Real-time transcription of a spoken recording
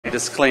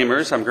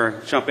Disclaimers. I'm going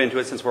to jump into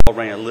it since we're all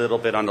running a little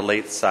bit on the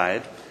late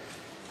side.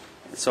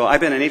 So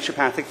I've been a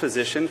naturopathic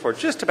physician for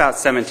just about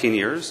 17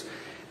 years.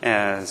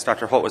 As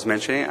Dr. Holt was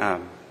mentioning,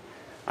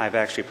 I've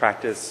actually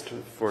practiced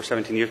for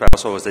 17 years, but I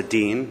also was a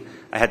dean.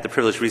 I had the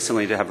privilege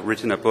recently to have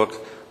written a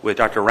book with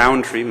Dr.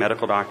 Roundtree,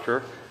 medical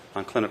doctor,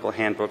 on clinical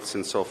handbooks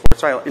and so forth.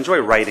 So I enjoy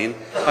writing.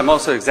 I'm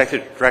also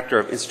executive director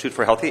of Institute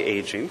for Healthy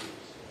Aging. And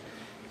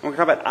we're going to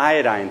talk about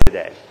iodine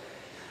today.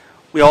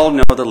 We all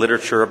know the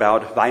literature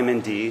about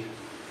vitamin D,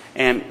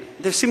 and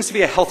there seems to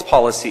be a health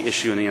policy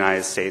issue in the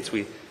United States.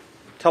 We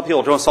tell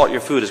people don't salt your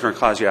food, it's going to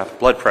cause you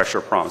blood pressure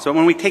problems. So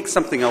when we take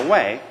something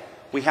away,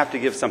 we have to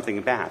give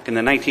something back. In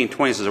the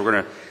 1920s, as we're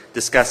going to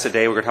discuss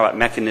today, we're going to talk about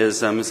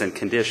mechanisms and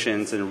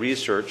conditions and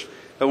research.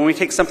 But when we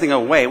take something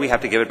away, we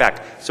have to give it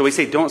back. So we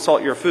say don't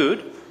salt your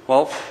food.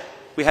 Well,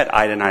 we had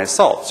iodinized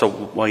salt.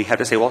 So you have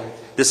to say, well,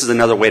 this is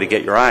another way to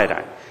get your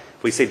iodine.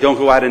 We say don't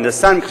go out in the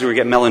sun because we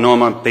get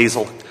melanoma,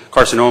 basal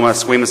carcinoma,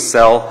 squamous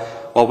cell.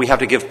 Well, we have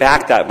to give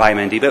back that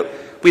vitamin D, but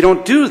we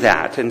don't do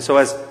that. And so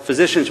as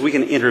physicians, we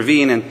can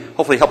intervene and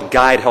hopefully help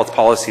guide health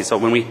policy. So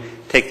when we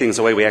take things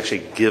away, we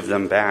actually give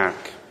them back.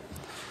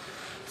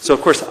 So,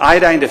 of course,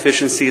 iodine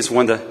deficiency is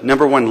one of the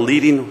 #1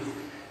 leading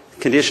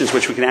conditions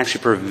which we can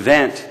actually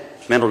prevent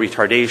mental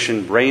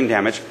retardation, brain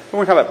damage. We're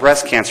going to talk about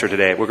breast cancer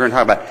today. We're going to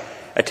talk about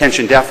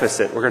attention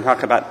deficit. We're going to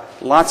talk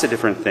about lots of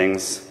different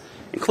things,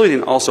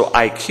 including also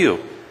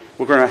IQ.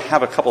 We're going to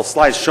have a couple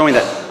slides showing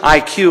that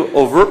IQ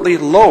overtly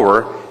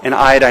lower in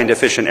iodine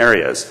deficient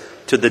areas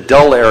to the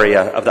dull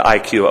area of the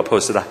IQ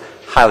opposed to the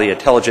highly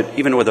intelligent,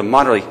 even with a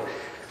moderately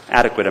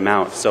adequate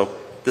amount. So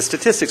the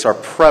statistics are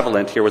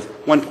prevalent here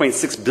with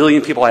 1.6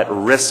 billion people at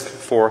risk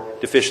for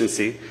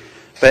deficiency.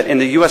 But in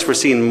the U.S., we're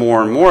seeing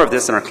more and more of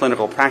this in our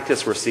clinical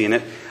practice. We're seeing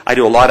it. I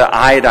do a lot of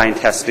iodine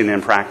testing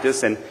in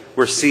practice, and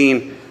we're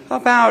seeing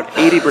about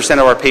 80%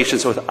 of our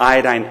patients with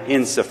iodine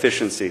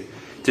insufficiency.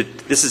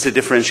 This is to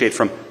differentiate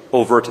from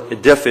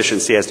overt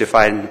deficiency as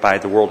defined by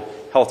the World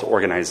Health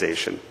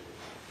Organization.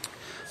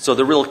 So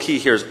the real key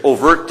here is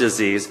overt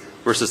disease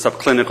versus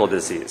subclinical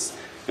disease.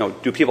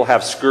 Do people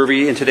have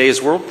scurvy in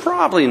today's world?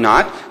 Probably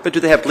not. But do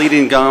they have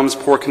bleeding gums,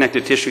 poor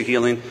connective tissue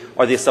healing?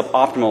 Are they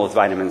suboptimal with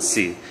vitamin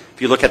C?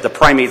 If you look at the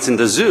primates in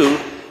the zoo,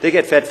 they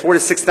get fed 4,000 to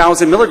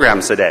 6,000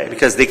 milligrams a day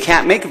because they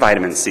can't make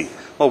vitamin C.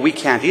 Well, we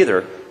can't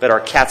either, but our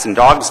cats and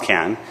dogs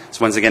can.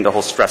 So once again, the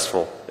whole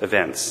stressful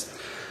events.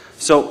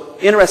 So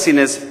interesting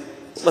is,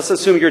 let's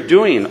assume you're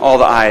doing all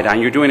the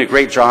iodine. You're doing a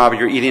great job.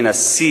 You're eating a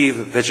sea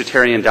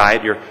vegetarian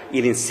diet. You're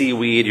eating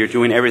seaweed. You're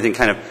doing everything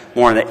kind of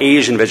more on the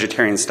Asian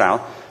vegetarian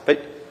style.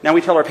 But now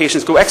we tell our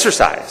patients, go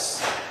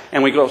exercise.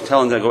 And we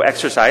tell them to go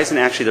exercise, and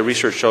actually the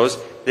research shows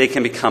they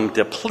can become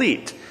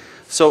deplete.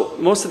 So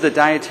most of the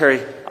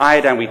dietary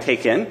iodine we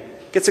take in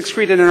gets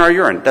excreted in our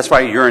urine. That's why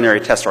urinary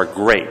tests are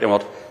great. And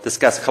we'll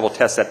discuss a couple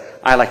tests that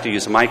I like to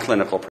use in my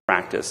clinical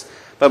practice.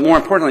 But more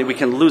importantly, we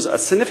can lose a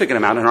significant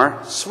amount in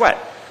our sweat.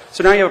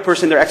 So now you have a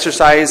person, they're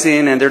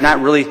exercising, and they're not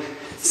really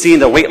seeing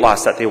the weight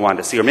loss that they want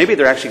to see. Or maybe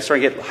they're actually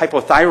starting to get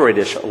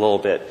hypothyroidish a little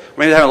bit. Or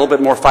maybe they're having a little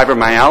bit more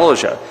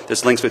fibromyalgia.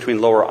 There's links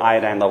between lower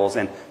iodine levels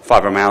and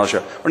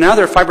fibromyalgia. Or now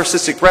their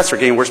fibrocystic breasts are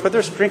getting worse, but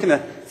they're drinking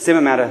the same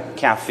amount of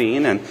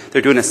caffeine, and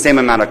they're doing the same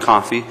amount of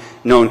coffee,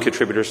 known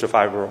contributors to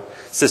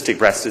fibrocystic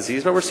breast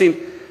disease. But we're seeing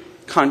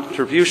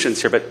contributions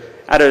here. But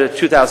out of a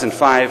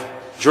 2005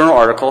 journal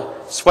article,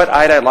 sweat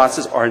iodide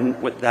losses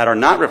that are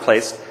not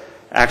replaced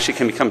actually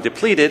can become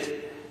depleted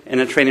in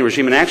a training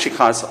regime and actually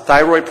cause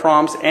thyroid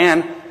problems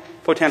and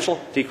potential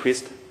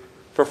decreased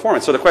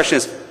performance. So the question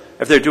is,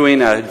 if they're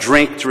doing a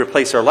drink to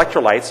replace their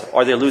electrolytes,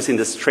 are they losing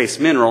this trace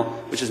mineral,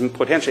 which is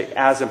potentially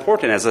as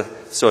important as a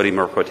sodium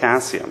or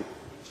potassium?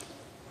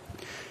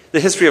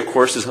 The history, of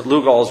course, is that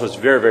Lugol's was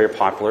very, very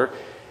popular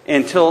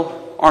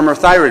until Armour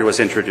thyroid was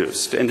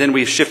introduced. And then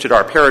we shifted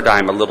our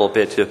paradigm a little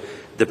bit to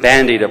the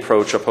Band-Aid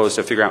approach opposed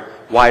to figuring out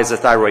why is the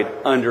thyroid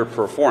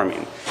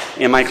underperforming.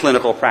 In my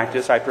clinical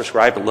practice, I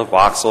prescribe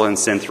Levoxyl and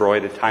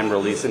Synthroid and time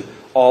release and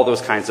all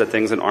those kinds of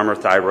things in Armour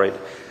thyroid.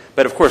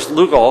 But of course,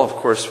 Lugol,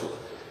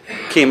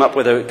 came up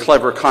with a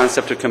clever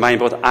concept to combine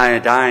both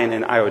iodine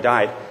and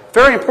iodide.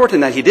 Very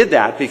important that he did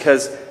that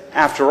because,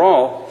 after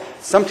all,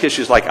 some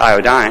tissues like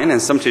iodine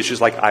and some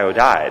tissues like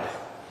iodide.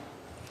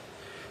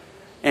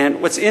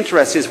 And what's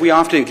interesting is we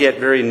often get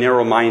very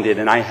narrow-minded,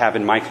 and I have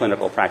in my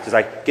clinical practice.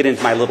 I get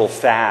into my little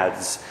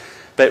fads.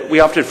 But we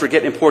often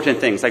forget important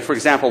things. Like, for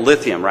example,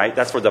 lithium, right?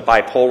 That's for the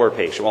bipolar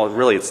patient. Well,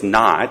 really, it's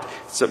not.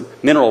 It's a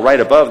mineral right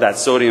above that,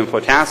 sodium and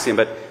potassium,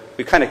 but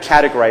we kind of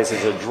categorize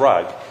it as a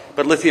drug.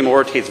 But lithium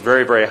orotate is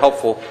very, very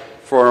helpful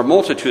for a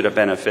multitude of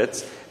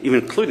benefits, even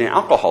including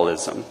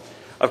alcoholism.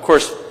 Of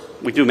course,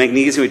 we do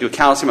magnesium, we do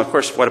calcium. Of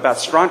course, what about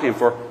strontium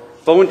for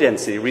bone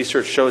density?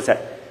 Research shows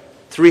that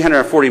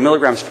 340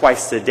 milligrams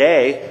twice a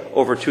day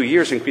over 2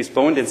 years increased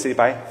bone density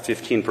by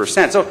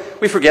 15%. So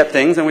we forget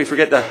things, and we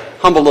forget the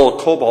humble little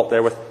cobalt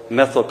there with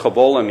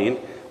methylcobalamin,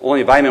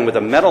 only vitamin with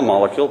a metal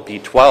molecule,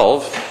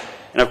 B12.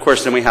 And of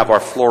course, then we have our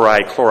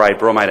fluoride, chloride,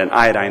 bromide, and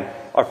iodine,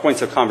 our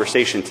points of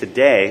conversation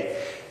today.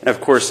 And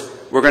of course,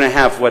 we're going to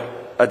have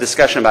a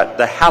discussion about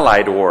the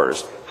Halide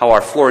wars. how our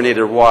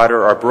fluorinated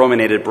water, our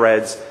brominated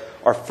breads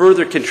are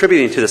further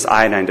contributing to this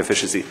iodine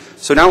deficiency.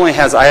 So not only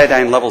has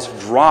iodine levels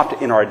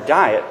dropped in our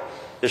diet,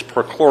 there's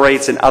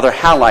perchlorates and other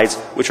halides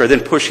which are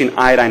then pushing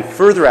iodine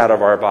further out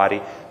of our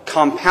body,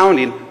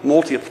 compounding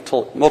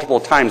multiple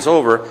times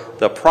over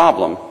the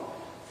problem.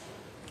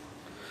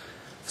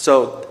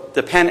 So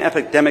the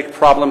pan-epidemic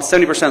problem,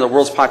 70% of the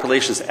world's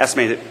population is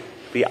estimated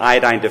to be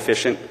iodine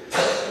deficient.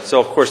 So,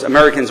 of course,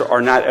 Americans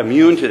are not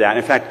immune to that.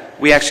 In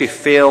fact, we actually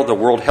failed the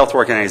World Health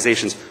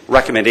Organization's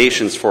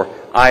recommendations for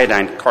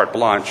iodine carte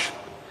blanche.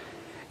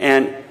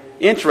 And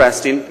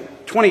interesting,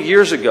 20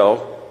 years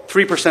ago,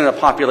 3% of the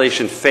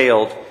population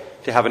failed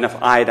to have enough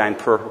iodine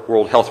per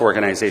World Health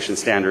Organization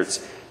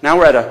standards. Now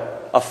we're at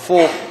a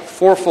full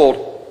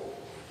fourfold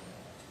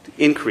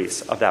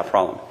increase of that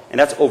problem. And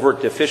that's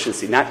overt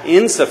deficiency, not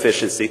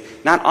insufficiency,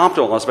 not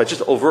optimal levels, but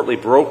just overtly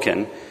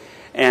broken.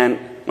 And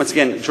once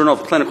again, Journal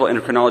of Clinical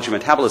Endocrinology and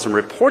Metabolism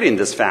reporting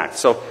this fact.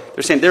 So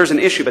they're saying there's an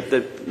issue, but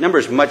the number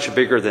is much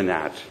bigger than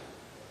that.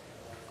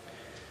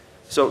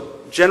 So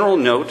general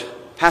note,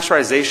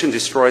 pasteurization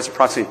destroys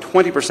approximately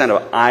 20%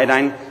 of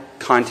iodine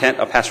content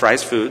of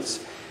pasteurized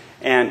foods.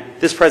 And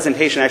this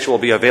presentation actually will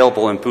be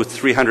available in booth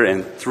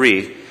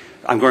 303.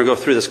 I'm going to go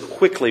through this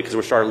quickly because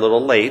we're starting a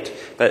little late,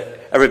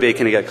 but everybody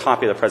can get a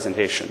copy of the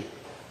presentation.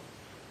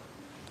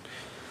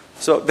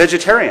 So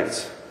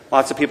vegetarians.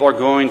 Lots of people are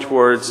going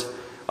towards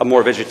a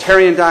more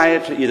vegetarian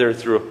diet, either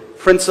through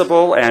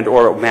principle and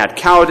or mad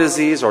cow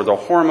disease or the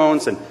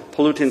hormones and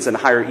pollutants in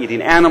higher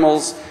eating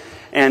animals.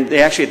 And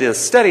they actually did a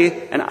study,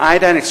 and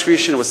iodine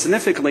excretion was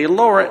significantly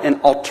lower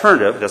in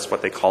alternative, that's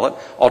what they call it,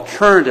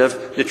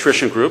 alternative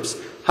nutrition groups,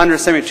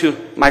 172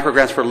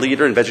 micrograms per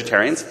liter in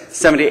vegetarians,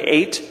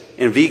 78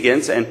 in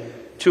vegans, and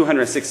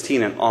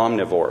 216 in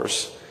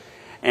omnivores.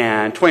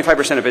 And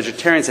 25% of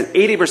vegetarians and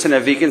 80%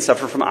 of vegans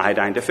suffer from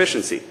iodine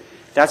deficiency.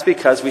 That's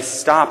because we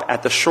stop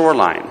at the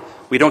shoreline.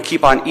 We don't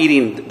keep on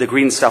eating the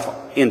green stuff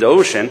in the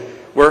ocean.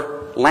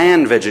 We're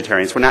land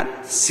vegetarians. We're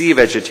not sea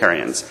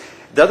vegetarians.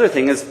 The other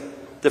thing is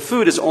the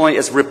food is only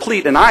as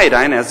replete in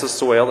iodine as the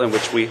soil in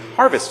which we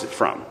harvest it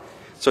from.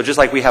 So just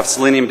like we have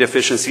selenium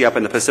deficiency up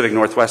in the Pacific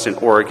Northwest in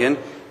Oregon,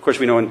 of course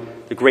we know in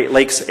the Great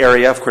Lakes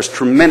area, of course,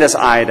 tremendous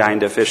iodine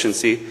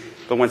deficiency.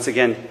 But once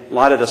again, a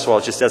lot of the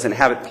soil just doesn't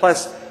have it.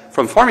 Plus,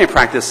 from farming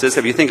practices,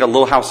 if you think of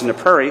Little House on the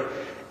Prairie,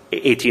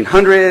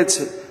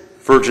 1800s,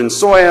 virgin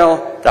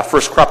soil, that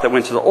first crop that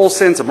went to the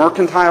Olsons, a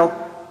mercantile,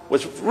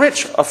 was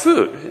rich of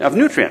food, of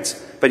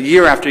nutrients. But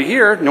year after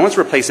year, no one's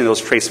replacing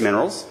those trace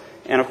minerals.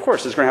 And of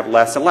course, it's going to have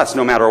less and less,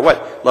 no matter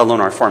what, let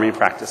alone our farming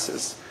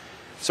practices.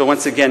 So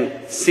once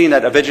again, seeing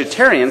that a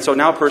vegetarian, so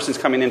now a person's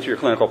coming into your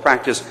clinical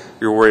practice,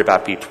 you're worried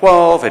about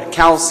B12 and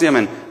calcium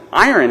and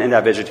iron in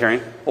that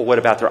vegetarian. Well, what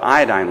about their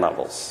iodine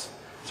levels?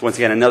 So once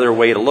again, another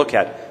way to look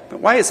at, but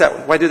why is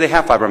that? Why do they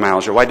have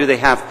fibromyalgia? Why do they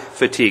have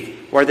fatigue?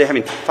 Why are they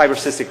having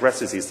fibrocystic rest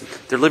disease?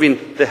 They're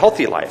living the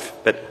healthy life,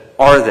 but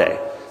are they?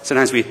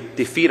 Sometimes we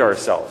defeat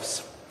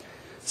ourselves.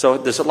 So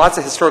there's lots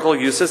of historical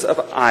uses of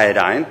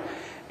iodine.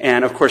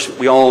 And of course,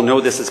 we all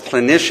know this as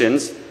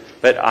clinicians,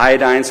 but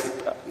iodine's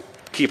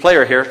key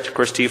player here, of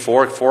course,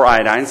 T4, 4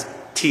 iodines,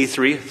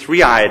 T3, 3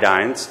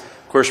 iodines.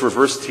 Of course,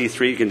 reverse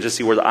T3, you can just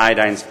see where the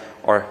iodines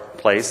are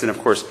placed, and of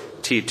course,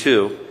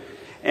 T2.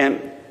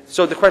 And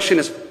so the question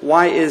is,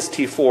 why is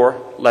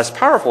T4 less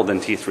powerful than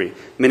T3?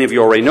 Many of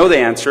you already know the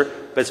answer,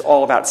 but it's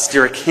all about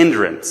steric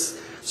hindrance.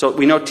 So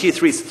we know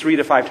T3 is 3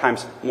 to 5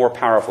 times more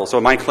powerful. So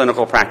in my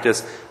clinical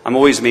practice, I'm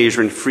always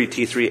measuring free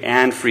T3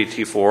 and free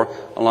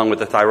T4, along with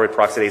the thyroid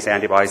peroxidase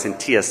antibodies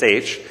and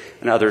TSH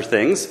and other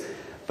things.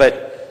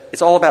 But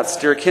it's all about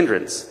steric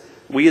hindrance.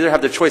 We either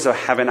have the choice of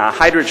having a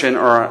hydrogen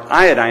or an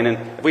iodine,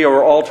 and we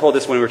were all told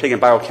this when we were taking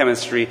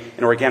biochemistry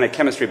and organic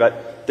chemistry,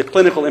 but the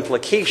clinical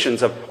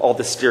implications of all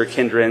the steric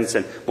hindrance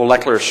and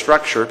molecular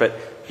structure. But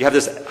you have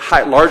this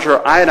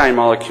larger iodine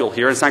molecule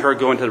here, and it's not going to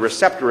go into the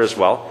receptor as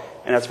well.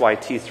 And that's why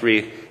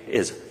T3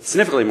 is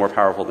significantly more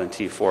powerful than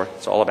T4.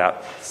 It's all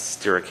about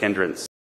steric hindrance.